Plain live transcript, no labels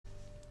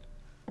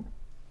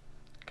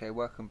Okay,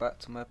 welcome back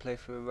to my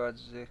playthrough of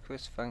Riders of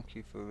Icarus. Thank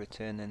you for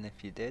returning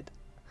if you did.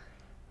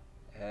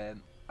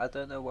 I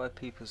don't know why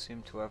people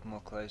seem to have more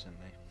clothes than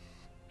me.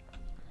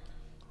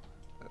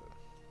 But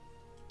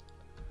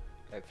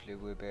hopefully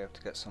we'll be able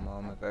to get some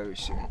armor very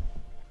soon.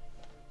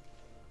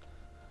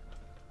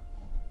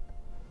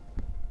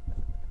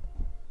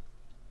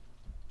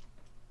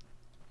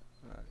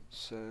 Right,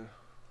 so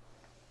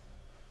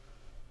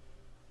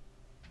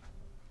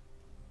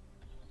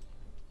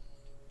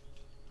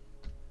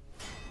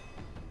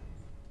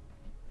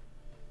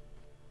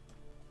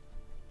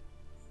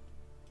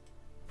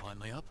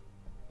finally up?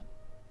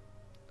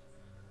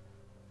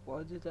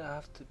 why did it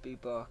have to be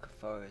Barker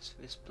Forest?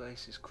 This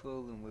place is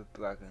crawling with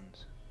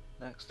dragons.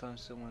 Next time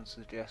someone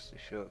suggests a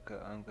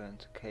shortcut, I'm going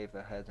to cave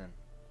ahead in.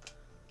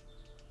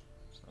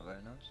 It's not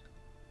very nice.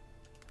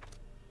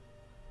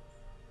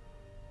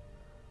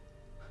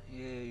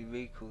 Yay,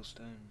 recall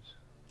stones.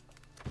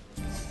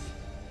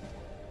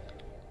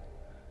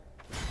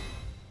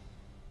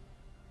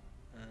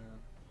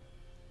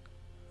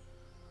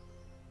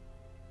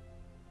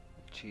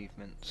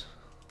 Achievements.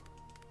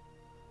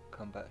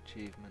 Combat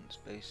achievements,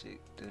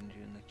 basic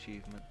dungeon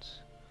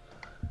achievements.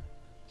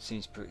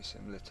 Seems pretty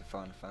similar to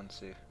Final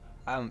Fantasy.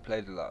 I haven't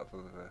played a lot of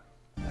other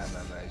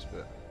MMOs,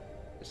 but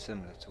it's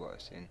similar to what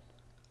I've seen.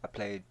 I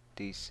played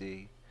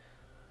DC,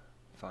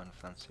 Final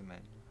Fantasy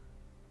mainly.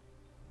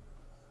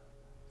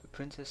 The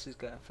princess is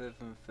getting further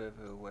and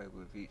further away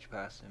with each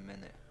passing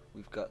minute.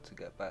 We've got to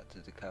get back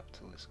to the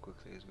capital as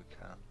quickly as we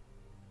can.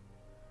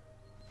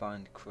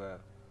 Find Crow.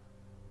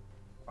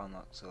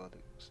 Unlocks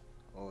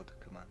order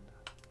commander.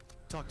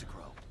 Talk to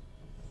Crow.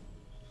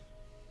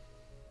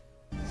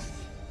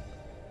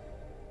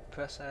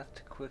 Press F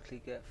to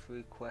quickly get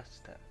through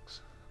quest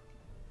text.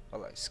 Or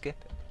like skip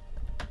it.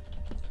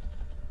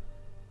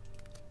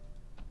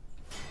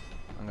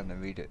 I'm gonna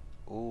read it.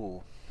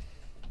 Ooh.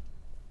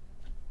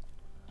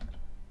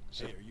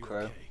 So Hey, are you Crow,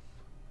 okay?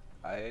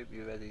 I hope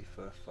you're ready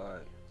for a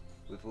fight.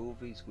 With all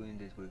these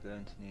wounded, we're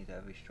going to need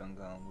every strong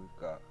arm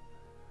we've got.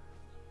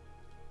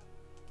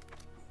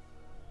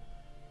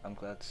 I'm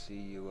glad to see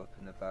you up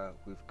and about.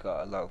 We've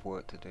got a lot of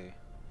work to do.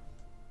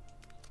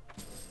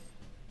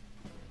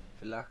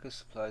 The lack of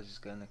supplies is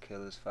going to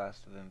kill us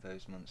faster than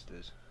those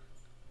monsters.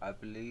 I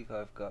believe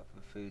I've got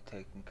the food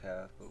taken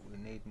care of, but we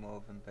need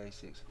more than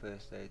basic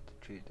first aid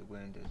to treat the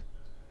wounded.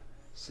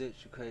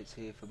 Search the crates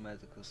here for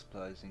medical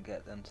supplies and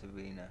get them to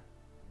Rena.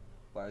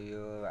 While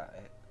you're at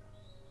it,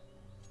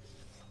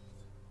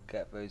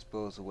 get those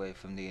balls away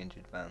from the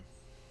injured man.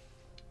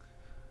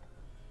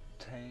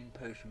 Obtain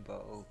potion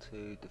bottle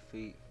 2,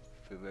 defeat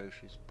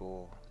ferocious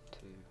boar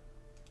 2.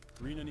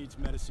 Rena needs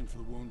medicine for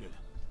the wounded.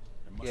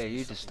 There must Yeah, be you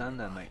something just stand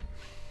there, nearby. mate.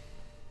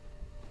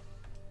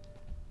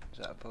 Is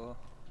that a boar?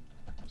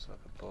 Looks like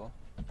a boar.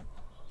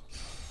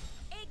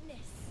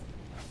 Ignis!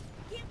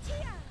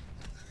 Giptia!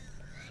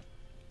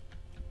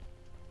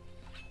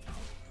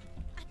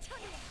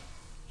 Atonia!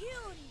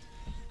 Hyun!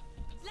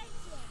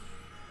 Letia!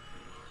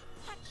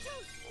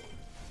 Hatus!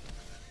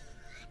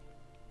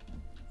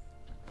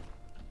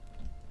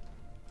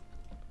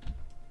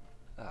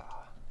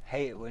 Ah,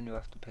 hate it when you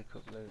have to pick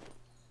up loot.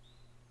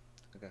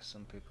 I guess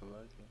some people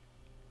like it.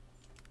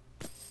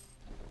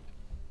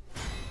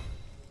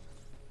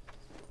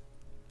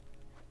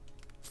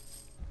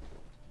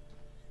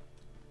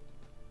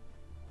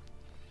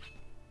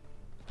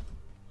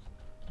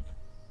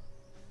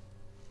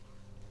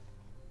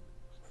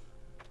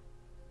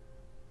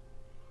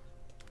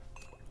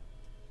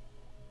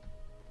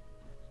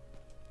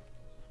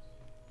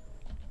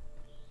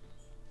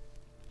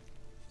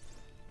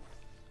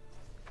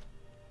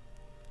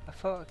 I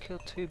thought I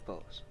killed 2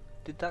 boars.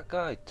 Did that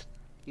guy?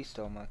 He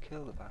stole my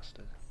kill, the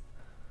bastard.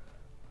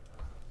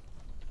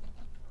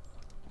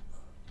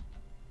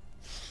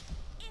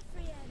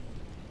 Ifrian!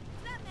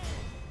 Flamme!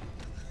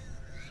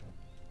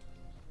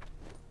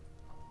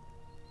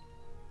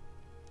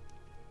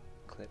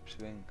 Clips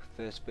ring.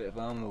 First bit of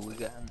armor we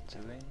get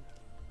into ring.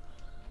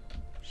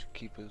 Should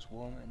keep us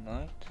warm at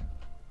night.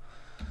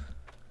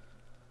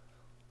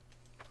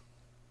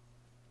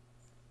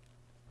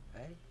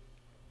 Hey,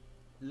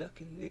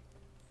 luckily,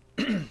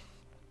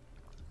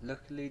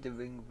 luckily the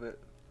ring that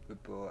we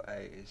brought out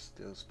is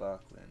still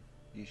sparkling.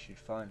 You should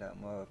find out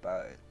more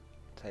about it.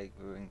 Take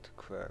the ring to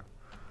Crow.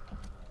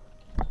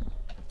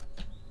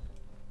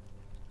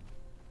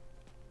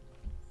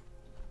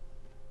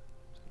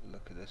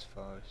 Look at this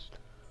forest.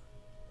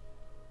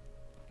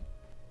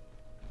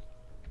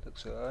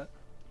 Looks alright.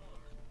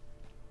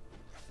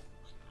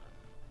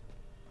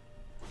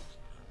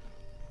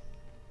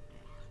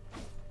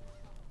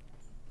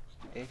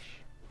 Ish.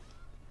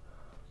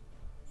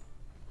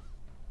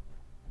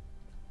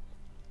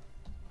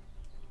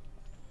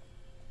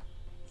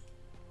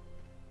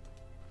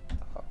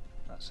 Oh,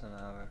 that's an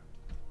arrow.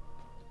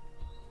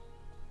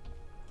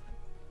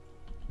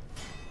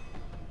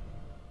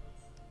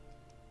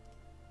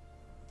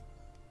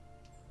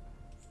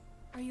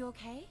 Are you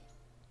okay?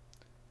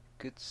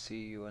 Good to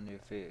see you on your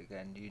feet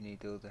again. You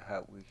need all the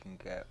help we can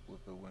get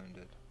with the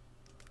wounded.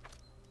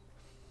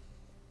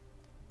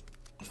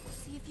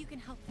 See See if you can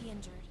help the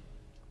injured.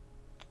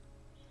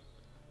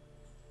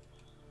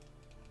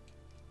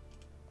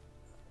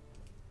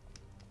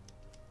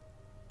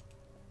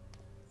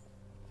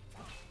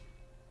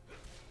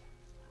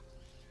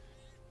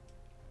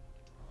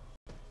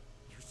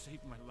 You saved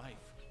my life.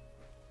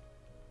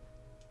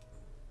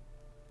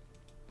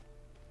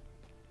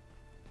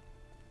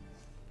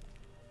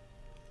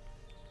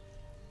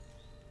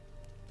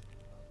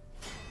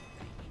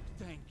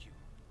 Thank you.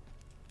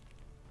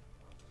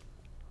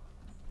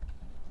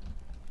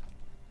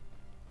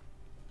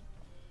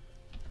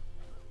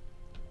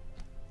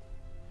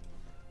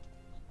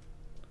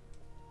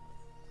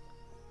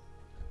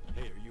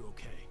 Hey, are you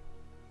okay?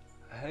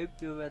 I hope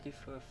you're ready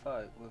for a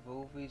fight. With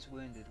all these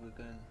wounded, we're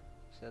going.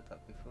 Said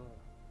that before.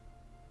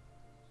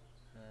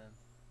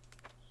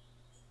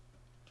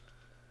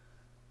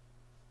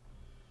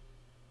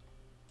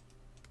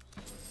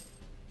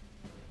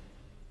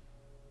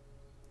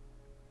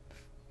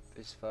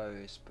 This fire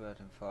is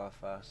spreading far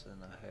faster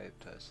than I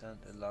hoped. I sent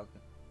a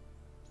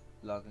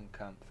logging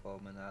camp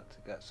foreman out to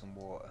get some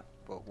water,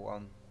 but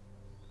one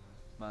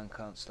man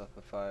can't stop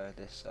a fire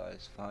this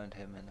size. Find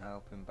him and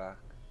help him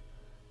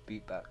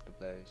beat back the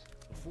blaze.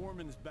 The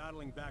foreman is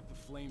battling back the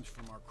flames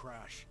from our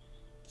crash.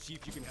 See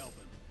if you can help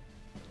him.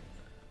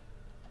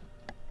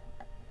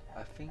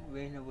 I think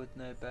Rena would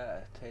know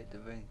better. Take the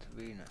ring to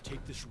Rena.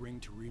 Take this ring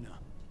to Rena.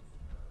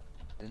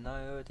 Didn't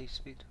I already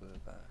speak to her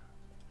about it?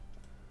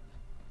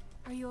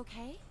 Are you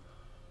okay?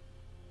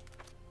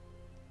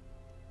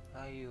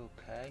 Are you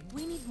okay?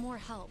 We need more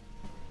help.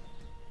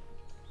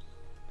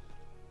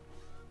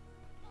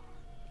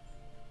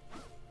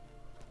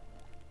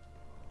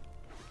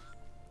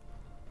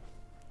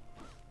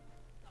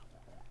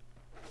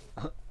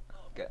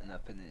 Getting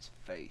up in his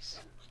face.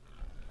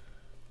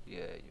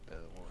 Yeah, you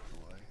better walk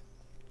away.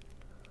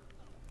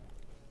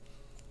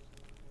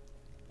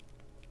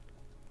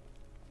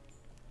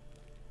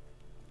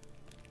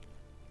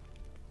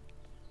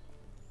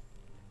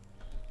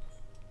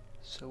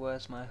 So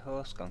where's my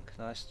horse gone?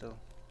 Can I still...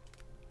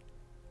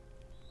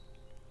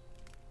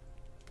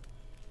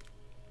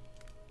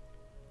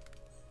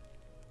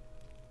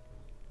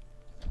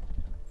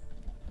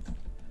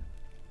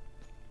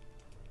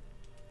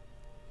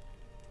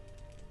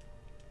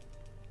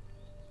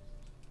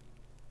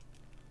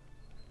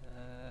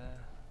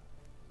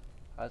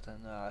 I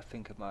don't know, I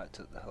think I might have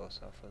took the horse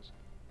off us.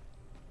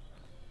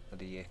 Or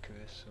the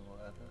Icarus or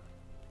whatever.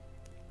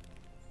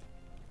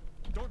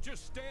 Don't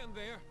just stand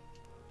there.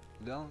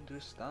 Don't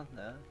just stand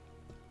there.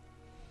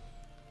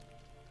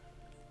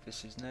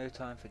 This is no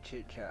time for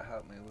chit chat.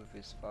 Help me with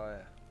this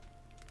fire.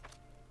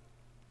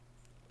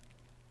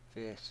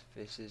 This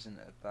isn't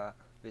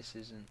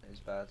as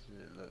bad as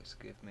it looks.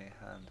 Give me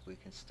a hand. We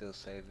can still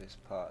save this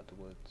part of the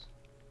woods.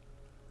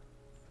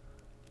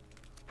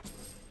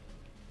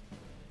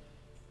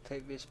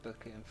 Take this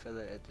bucket and fill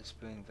it at the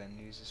spring, then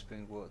use the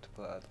spring water to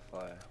put out the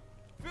fire.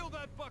 Fill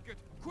that bucket,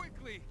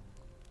 quickly!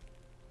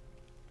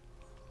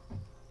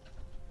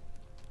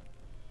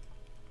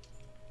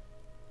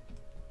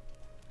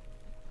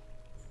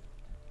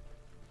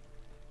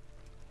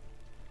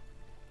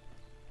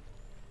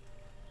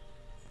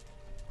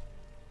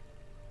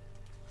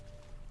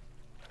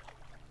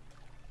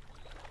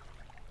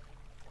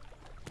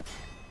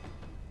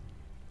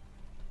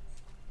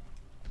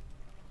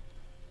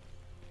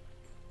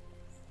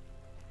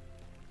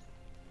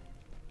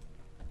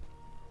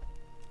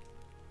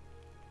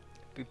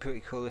 Be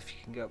pretty cool if you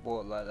can get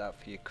water like that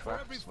for your For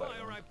every crafts.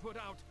 fire I put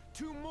out,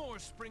 2 more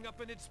spring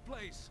up in its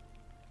place.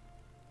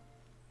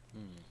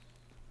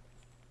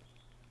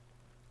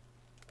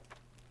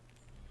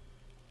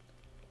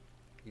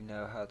 You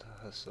know how to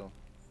hustle,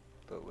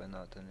 but we're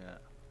not done yet.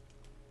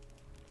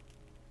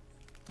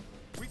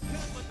 We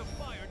can't let the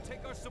fire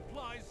take our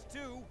supplies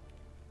too.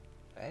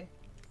 Eh?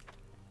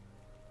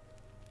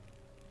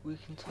 We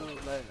can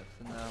talk later.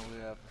 For now,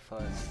 we have a fire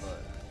to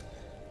fight.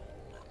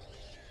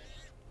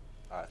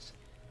 I see.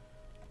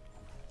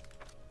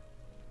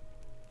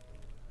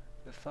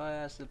 The fire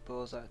has the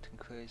bulls acting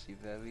crazy.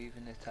 They're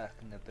even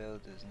attacking the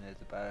builders near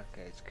the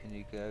barricades. Can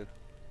you go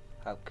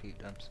help keep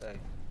them safe?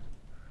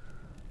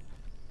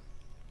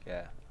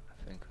 Yeah,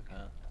 I think we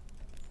can.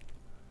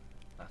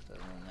 After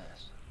doing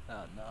this.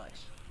 Oh,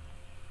 nice.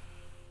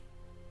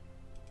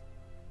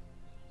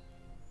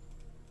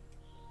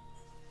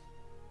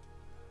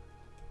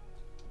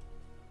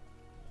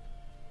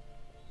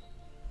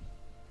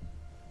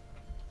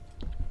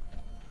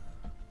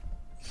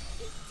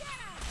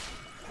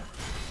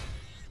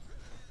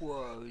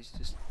 Whoa, he's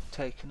just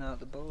taking out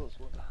the balls,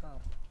 what the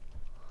hell?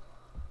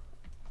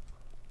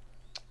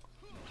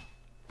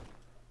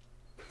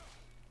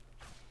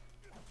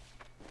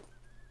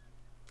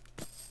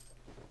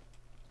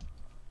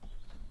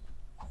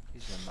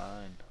 These are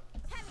mine.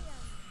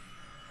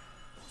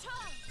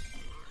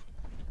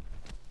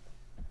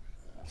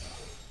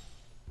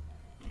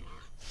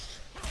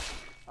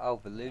 Oh,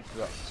 the loot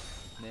dropped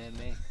near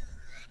me.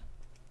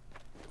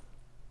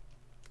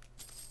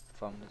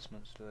 From this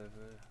monster over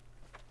here.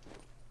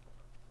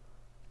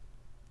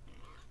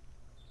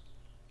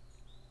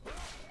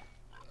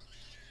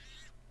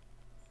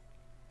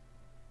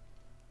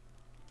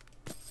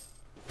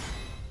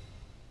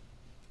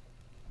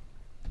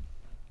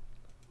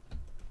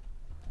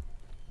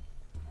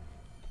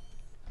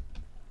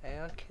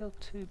 killed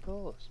 2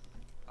 boars.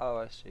 Oh,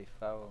 I see.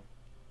 Feral.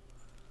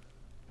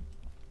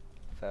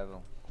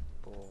 Feral.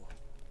 Boar.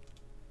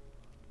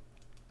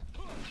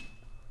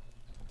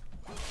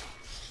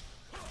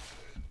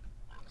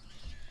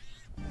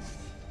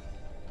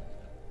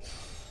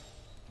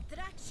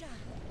 Draksha!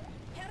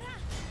 Hera!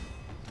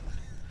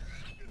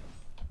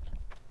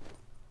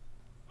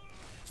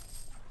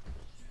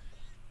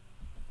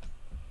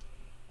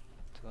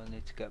 Do I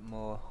need to get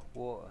more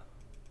water?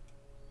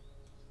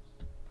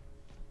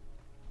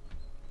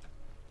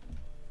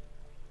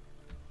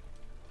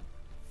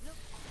 Look.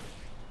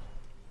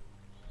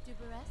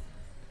 Duberes?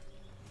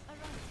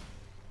 Around.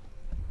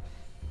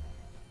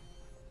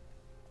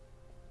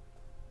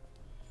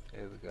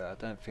 Here we go. I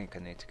don't think I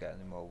need to get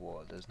any more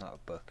water. There's not a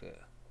bucket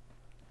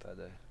by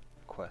the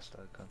quest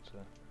icon, so.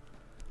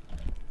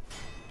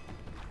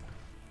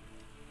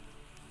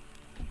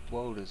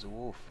 Whoa, there's a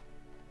wolf.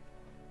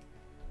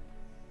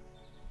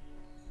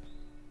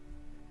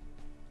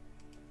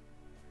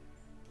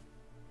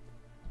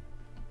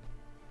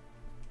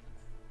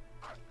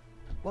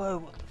 Whoa,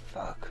 what the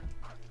fuck?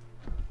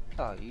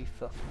 Oh, you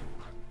fucking.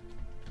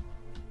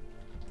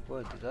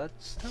 Whoa, did I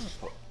just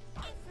teleport?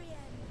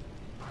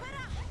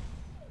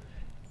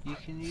 You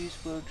can use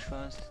world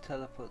shrines to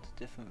teleport to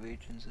different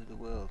regions of the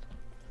world.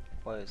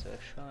 Why is there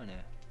a shrine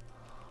here?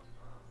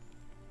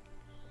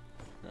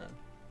 No.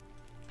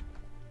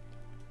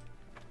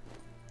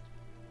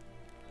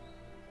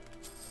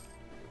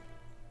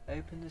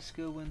 Open the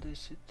skill window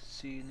to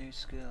see your new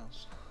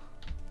skills.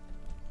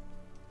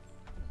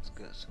 Let's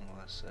get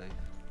somewhere safe.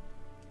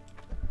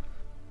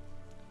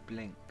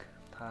 Blink.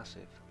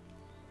 Passive.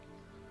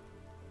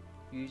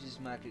 Uses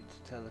magic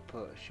to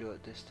teleport a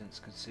short distance,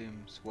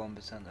 consumes 1%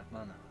 of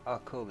mana. Oh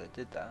cool, it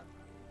did that.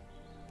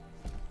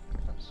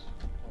 That's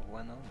what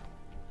went on.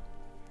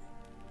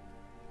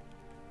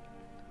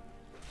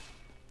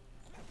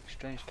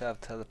 Strange to have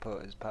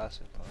teleport as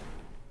passive.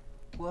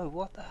 Whoa,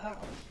 what the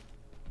hell?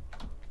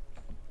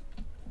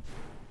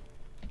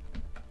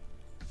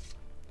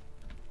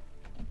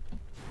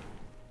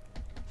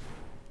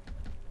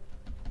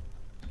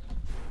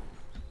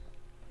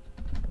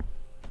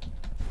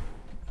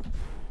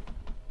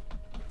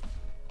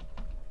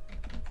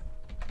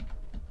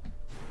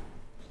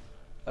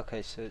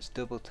 Okay, so it's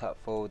double tap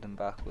forward and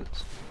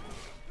backwards.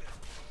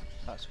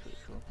 That's pretty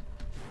cool.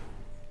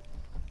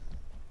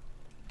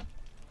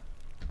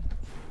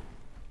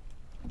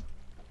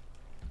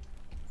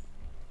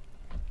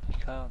 You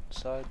can't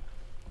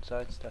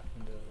sidestep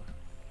and do it.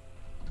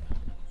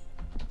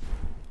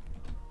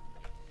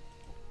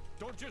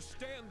 Don't just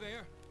stand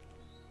there.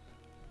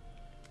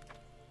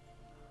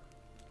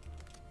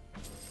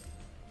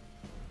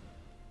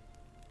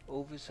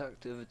 All this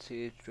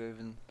activity has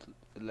driven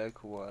the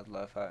local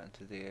wildlife out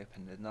into the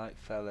open. The night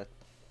fella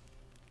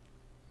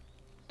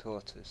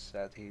tortoise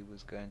said he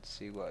was going to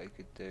see what he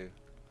could do.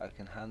 I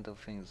can handle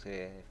things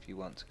here if you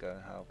want to go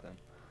and help him.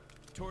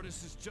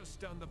 Tortoise is just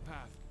down the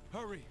path.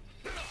 Hurry!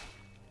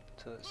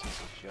 Tortoise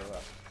will show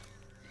up.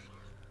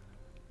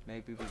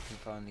 Maybe we can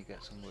finally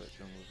get some work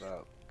done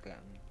without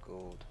getting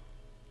gold.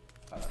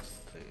 Ah, that's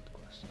the third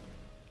quest.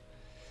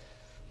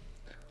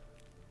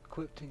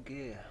 Equipped in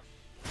gear.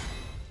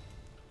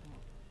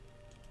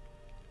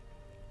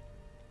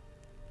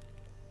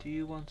 Do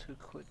you want to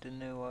equip the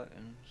new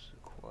items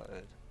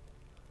acquired?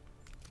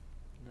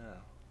 No.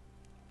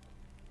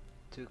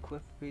 To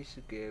equip a piece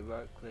of gear,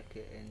 right click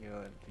it in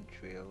your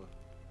inventory or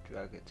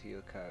drag it to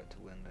your character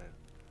window.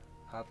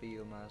 Hover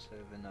your mouse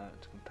over an item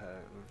to compare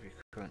it with your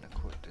current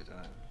equipped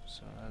item.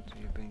 So how do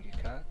you bring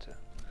your character?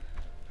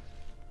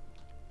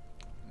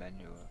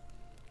 Menu up.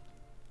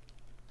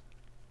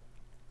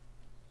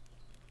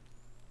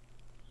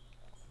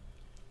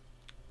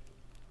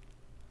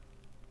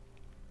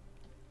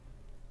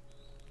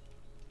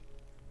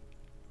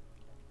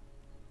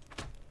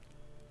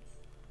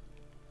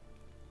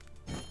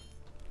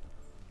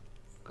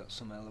 Got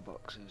some Ella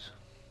boxes.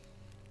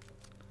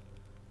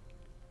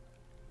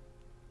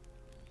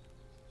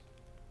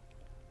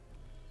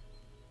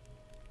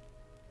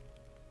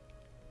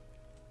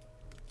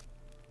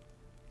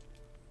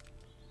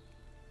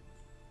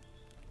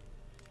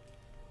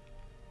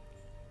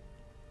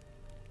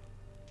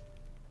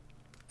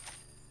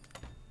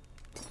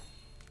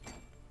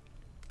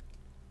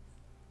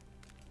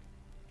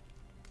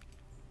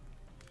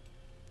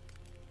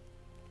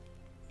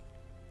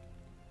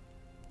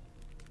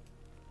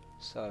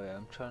 Sorry,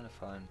 I'm trying to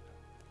find.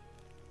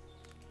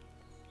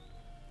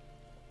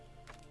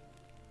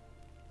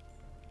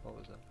 What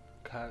was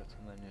that? Character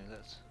menu.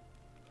 Let's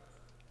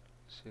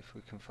see if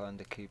we can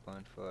find a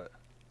keybind for it.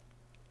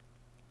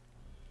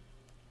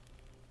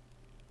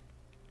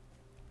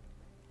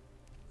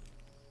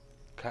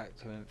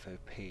 Character info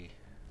P.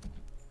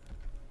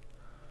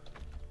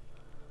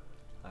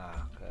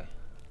 Ah, okay.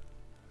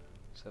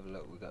 Let's have a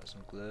look. We got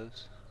some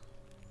gloves.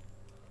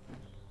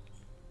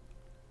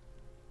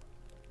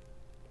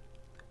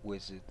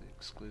 Wizard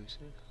exclusive.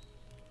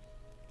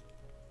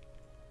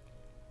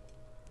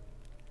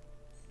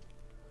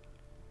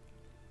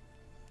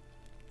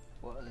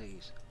 What are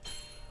these?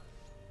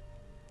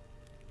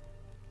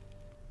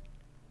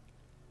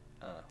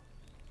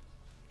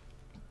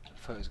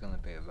 thought it was going to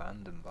be a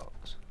random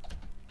box.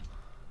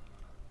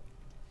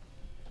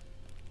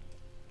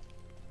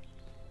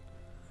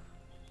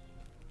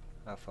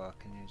 How far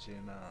can you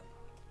zoom out?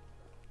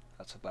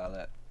 That's about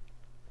it.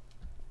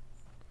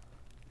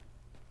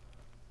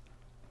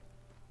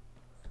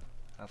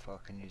 How far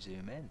can you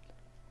zoom in?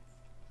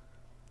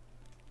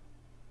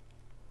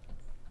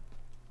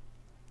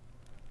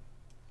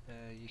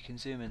 You can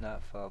zoom in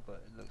that far,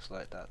 but it looks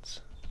like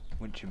that's,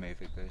 once you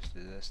move it goes to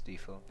this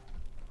default.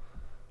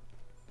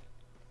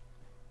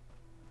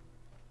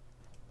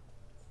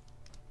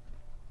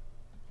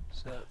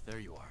 So There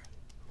you are.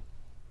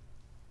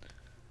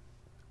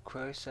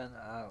 Crow sent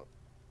out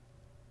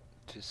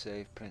to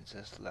save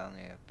Princess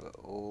Lania, but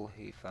all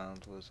he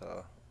found was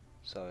our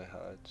sorry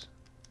hides.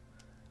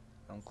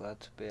 I'm glad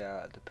to be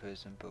out of the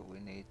prison, but we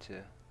need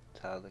to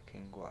tell the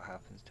king what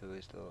happens to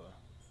his daughter.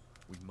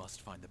 We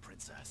must find the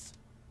princess.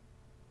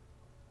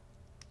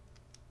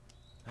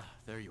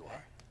 There you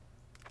are.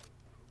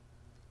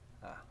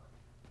 Ah.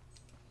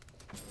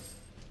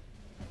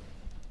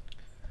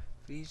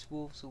 These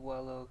wolves are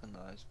well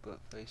organized, but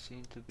they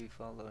seem to be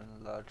following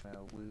a large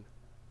male we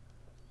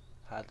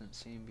hadn't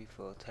seen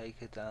before. Take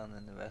her down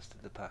and the rest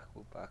of the pack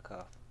will back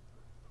off.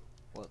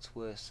 What's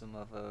worse, some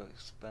other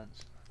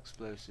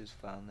explosives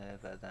found near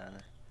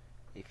Verdana.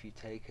 If you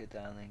take her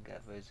down and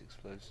get those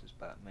explosives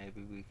back,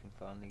 maybe we can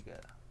finally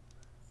get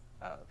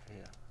out of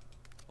here.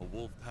 A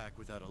wolf pack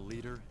without a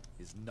leader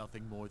is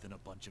nothing more than a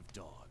bunch of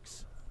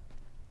dogs.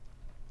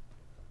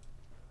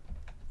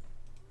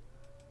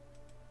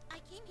 I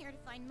came here to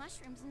find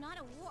mushrooms, not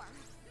a war.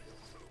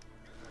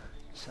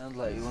 Sounds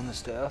like you want to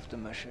stay after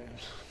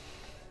mushrooms.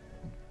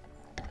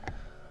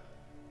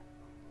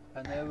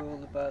 I know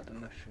all about the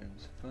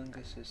mushrooms.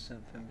 Fungus is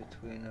something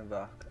between a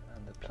rock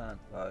and a plant,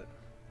 right?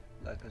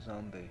 Like a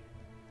zombie.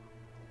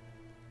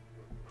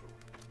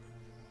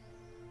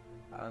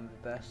 I'm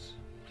the best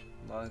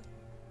microbiologist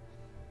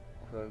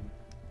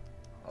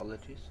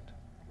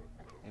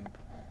in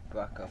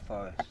Braca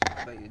Forest.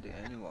 I bet you're the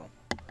only one.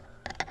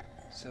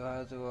 So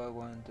how do I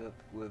wind up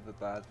with a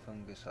bad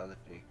fungus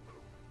allergy?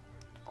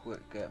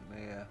 Quick, get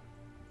me a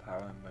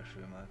parent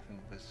mushroom. I think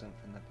there's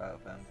something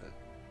about them that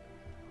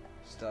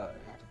started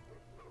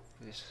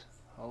this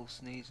whole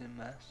sneezing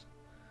mess.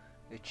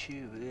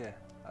 Achoo, here.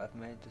 I've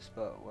marked the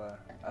spot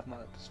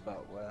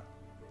where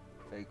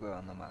they grow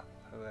on the map.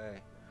 Hooray.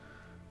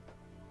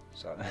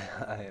 Sorry,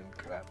 I am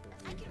crap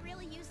at I reading. could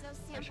really use those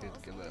I samples.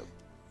 should give up.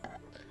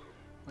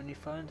 When you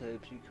find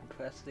herbs, you can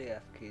press the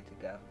F key to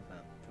gather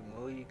them. The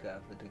more you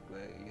gather, the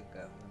greater your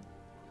gathering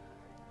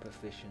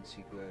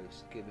proficiency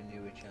grows, giving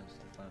you a chance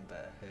to find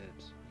better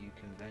herbs. You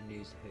can then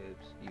use the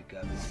herbs you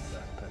gather to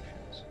craft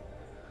potions.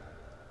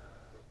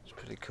 It's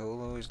pretty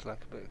cool. Always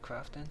like a bit of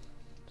crafting.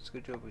 It's a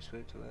good job we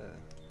spoke to her.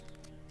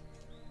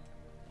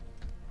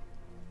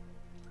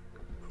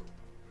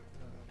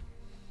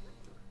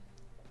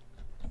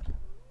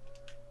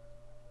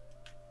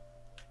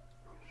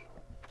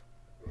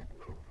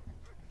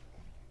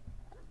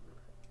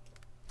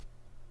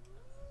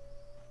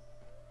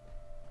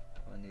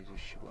 I need a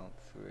Shwamp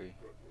 3.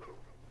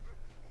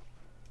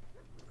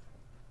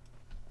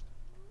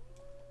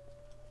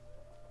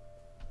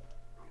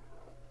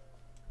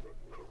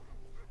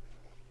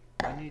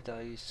 When you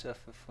die, you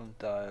suffer from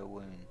dire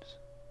wounds.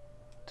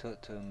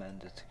 Taught to a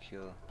mender to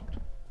cure.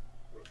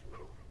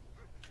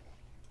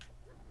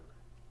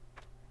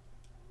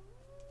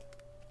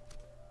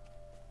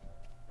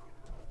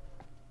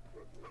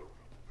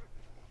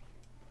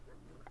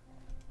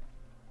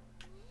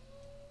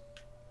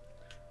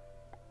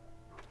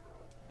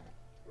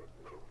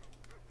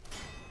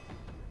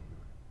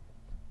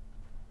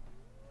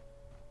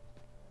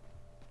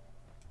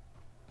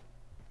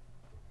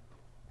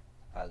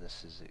 Ah,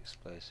 this is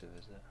explosive,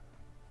 is it?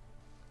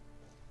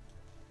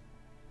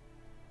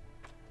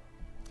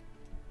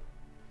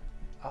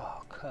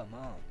 Oh, come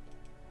on.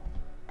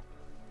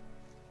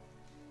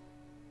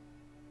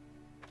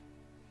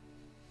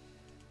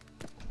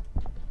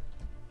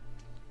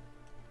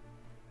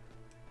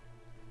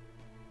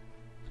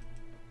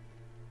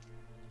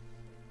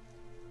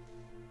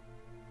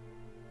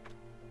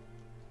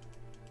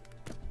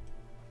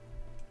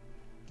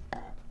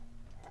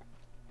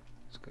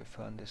 Let's go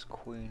find this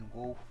queen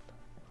wolf.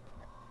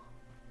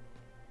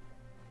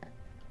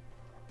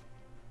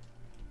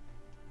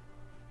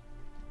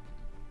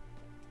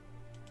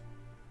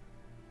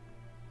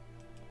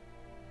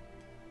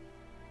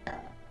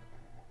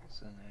 What's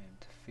the name?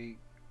 Defeat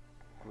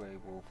Grey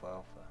Wolf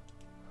Alpha.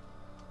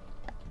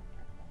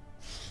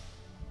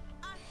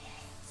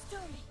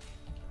 Stormy,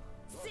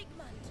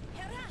 Sigmund,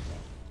 Hera,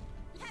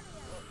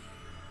 Helion,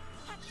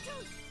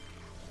 Hatus,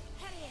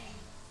 Herian,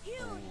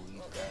 Oh, Huge.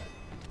 he's dead.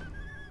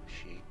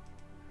 Sheep.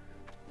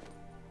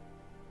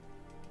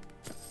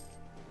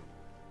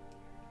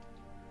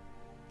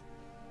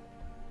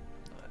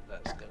 Right,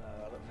 let's get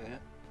out of here.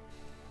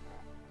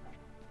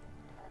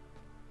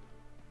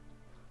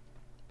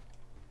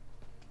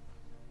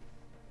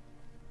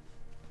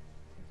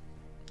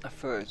 I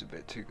thought it was a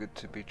bit too good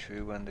to be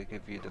true when they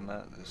give you them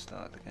out at the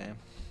start of the game.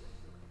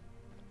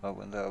 I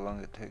wonder how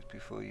long it takes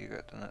before you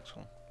get the next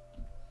one.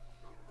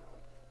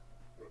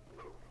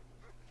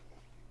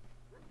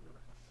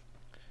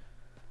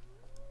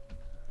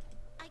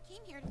 I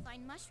came here to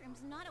find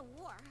mushrooms, not a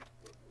war.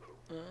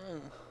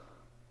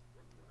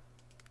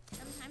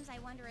 Sometimes I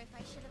wonder if I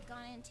should have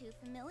gone into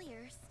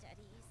familiar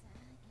studies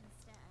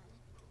instead.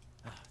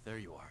 Ah, there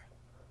you are.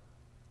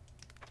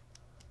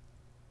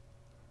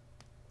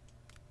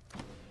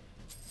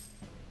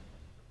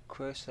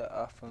 Crew set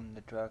off from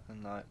the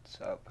Dragon Knight's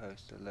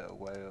outpost a little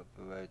way up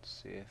the road to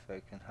see if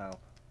they can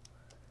help.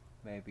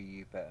 Maybe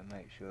you better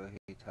make sure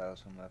he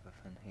tells them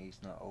everything. He's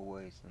not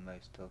always the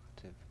most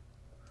talkative.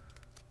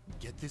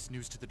 Get this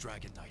news to the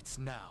Dragon Knights,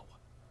 now!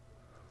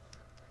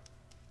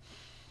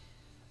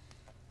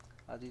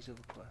 Are these other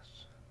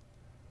quests?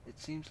 It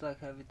seems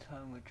like every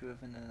time we're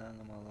driven an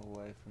animal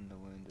away from the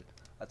wounded.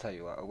 I'll tell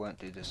you what, I won't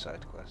do this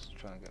side quest to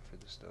try and get through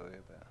the story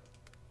a bit.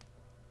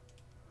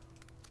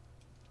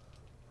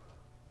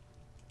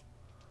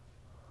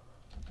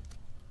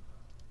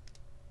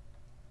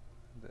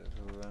 A bit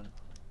of a run.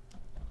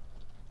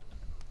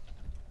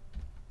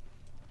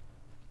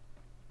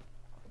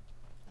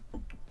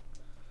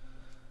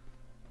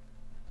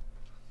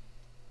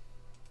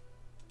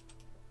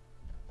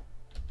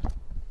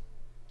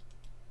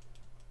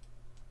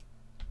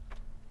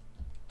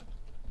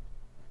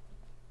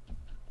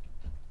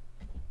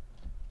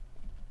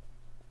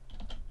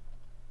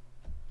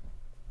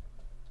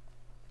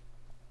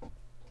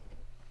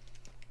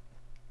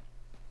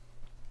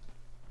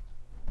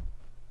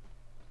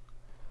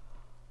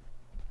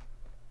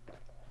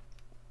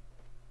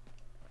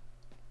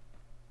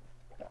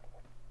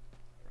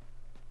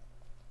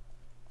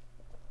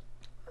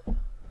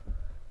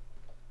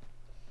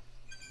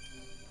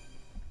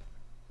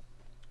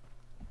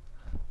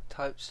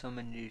 Type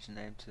summon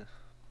username to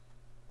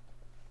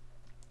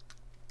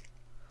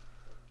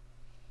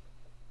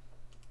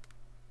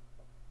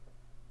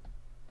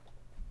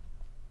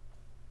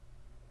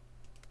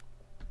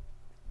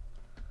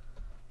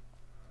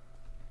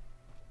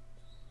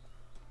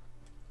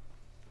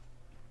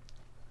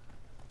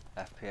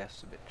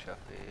FPS a bit choppy.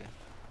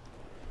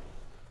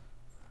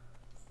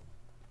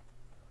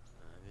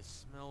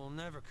 This smell will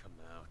never come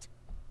out.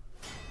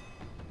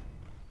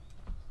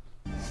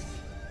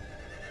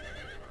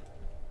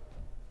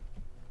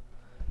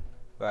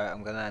 Right,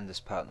 I'm gonna end this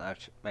part now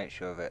to make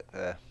sure that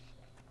the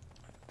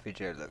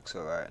video looks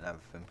alright and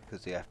everything,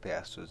 because the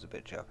FPS was a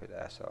bit choppy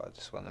there, so I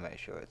just want to make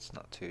sure it's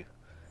not too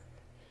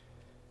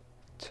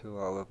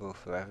horrible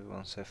for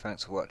everyone. So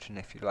thanks for watching.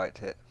 If you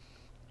liked it,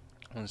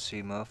 want to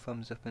see more,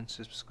 thumbs up and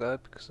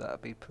subscribe, because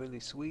that'd be pretty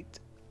sweet.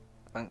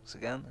 Thanks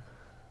again.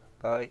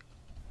 Bye.